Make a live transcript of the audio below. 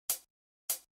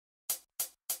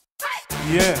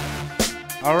Yeah,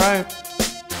 alright.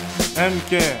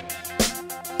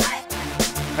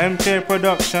 MK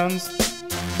Productions.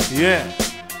 Yeah.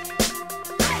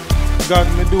 God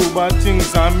me do bad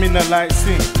things and me no like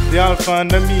sing. The Alpha and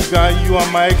the Omega, you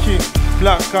are my king.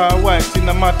 Black or white, in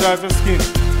no matter of your skin.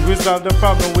 Resolve the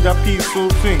problem with a peaceful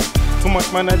thing. Too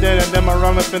much man are dead and them a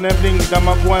ram up in the bling. Them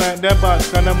a go on at their bad,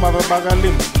 can them have a bag of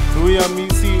limb. The way me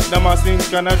see, them a sing,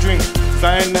 can I drink.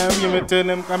 Sign them, you me tell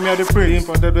them, come here the prince.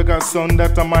 For the bigger son,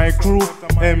 that are my crew.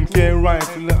 MK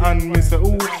rifle and me say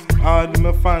ooh. All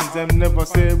my fans, them never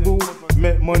say boo.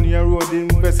 Make money and road,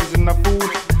 invest in a food.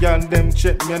 Y'all them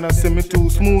check me and I say me too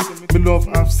smooth. Me love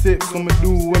have sex, so me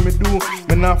do what me do.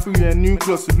 Me not free a new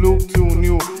clothes, look too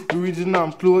new.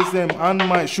 Original clothes them and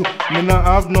my shoe. Me not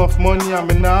have enough money and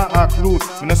me not act rude.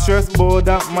 Me not stress about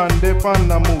that man, they on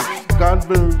the move. God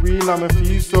very real and me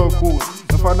feel so cool.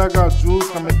 My father got juice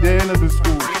and me there in the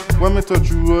school. When me touch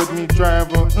the road, me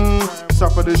drive up,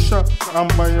 stop at the shop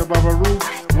and buy a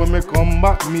barbaroo. When me come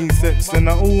back, me sex and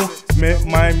a ooh. Make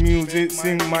my music,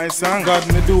 sing my song. God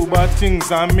me do bad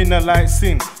things and me no like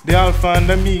sin. The Alpha and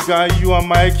the Omega, you are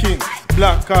my king.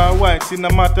 Black or white, in no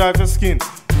matter of your skin.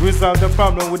 Resolve the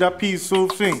problem with a peaceful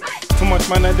thing. Too much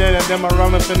man are dead and them a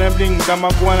ram up in the bling. Them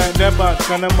a go on at their back,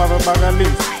 can them have a bag of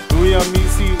links. The way me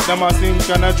see, them a sing,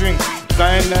 can I drink.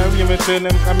 Sign them, you me tell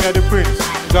them, come here the prince.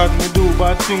 God me do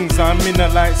bad things and me no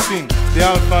like sin. The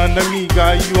Alpha and the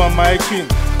Omega, you are my king.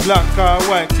 Black or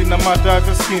white, in no matter of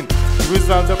your skin.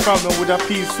 Resolve the problem with a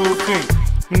peaceful thing.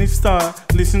 Minister,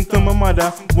 listen to my mother.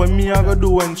 What me I go do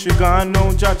when she gone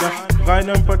now, Jaja. Guide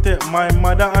and protect my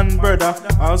mother and brother.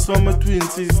 Also my twin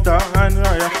sister and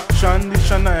Raya. Shandy,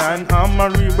 Shania and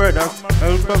Marie brothers.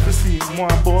 Help her to see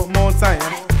more about Mount Zion.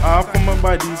 Half of my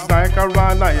body's like a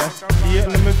raw liar. Yet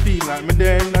let me feel like me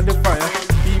there in the fire.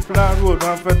 People on road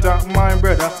and for that my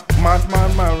brother.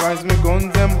 Madman man rise me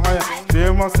guns them higher.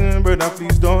 There must be brother,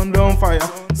 please don't fire.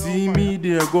 See me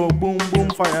there go boom boom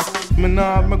fire. Me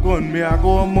nah have my gun, me I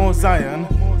go Mount Zion.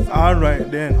 Alright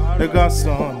then, they got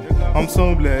son. I'm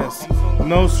so blessed,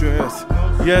 no stress.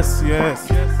 Yes, yes.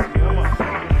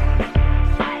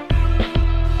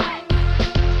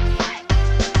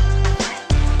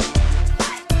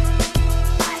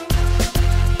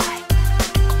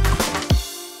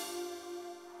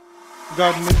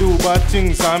 God me do bad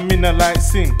things and me no like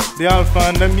sing. The Alpha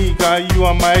and the Omega, you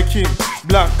are my king.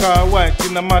 Black or white,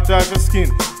 in no matter of your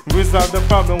skin. Resolve the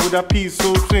problem with a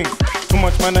peaceful thing. Too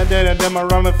much man are dead and them a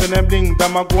ram up in the bling.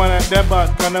 Them a go on at their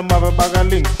back, can them have a bag of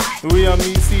links. The way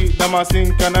me see, them a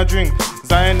sing, can I drink.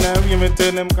 Zion them, you me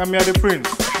tell them, come here the prince.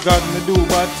 God me do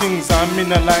bad things and me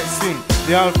no like sing.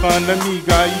 The Alpha and the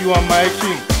Omega, you are my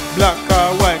king. Black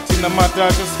or white, in no matter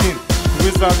of your skin.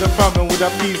 Resolve the problem with a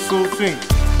peaceful thing.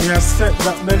 Me a set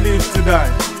that they live to die.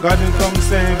 God didn't come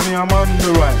save me, I'm on the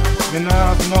right. Me not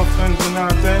have no friends, me not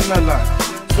tell a lie.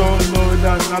 So low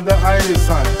down at the high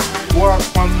side. Walk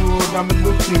on the road and me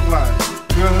looking fly.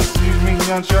 Girls see me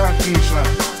and shocking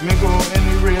shine. Me go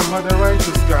anywhere but the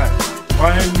righteous guy.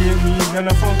 Violate me then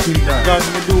a fucking die. God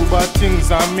me do bad things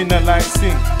and me not like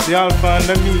sing. The Alpha and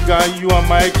the Omega, you are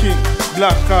my king.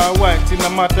 Black or white, in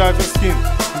no matter of your skin.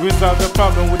 Resolve the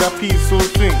problem with a peaceful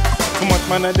thing. Too much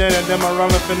man are dead and them a ram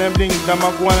up in the bling. Them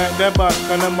a go on at their back,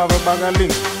 can them have a bag of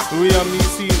link. The way me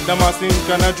see, them a sing,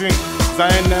 can I drink.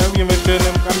 Zion them, you me tell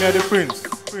them, come here the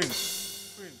prince.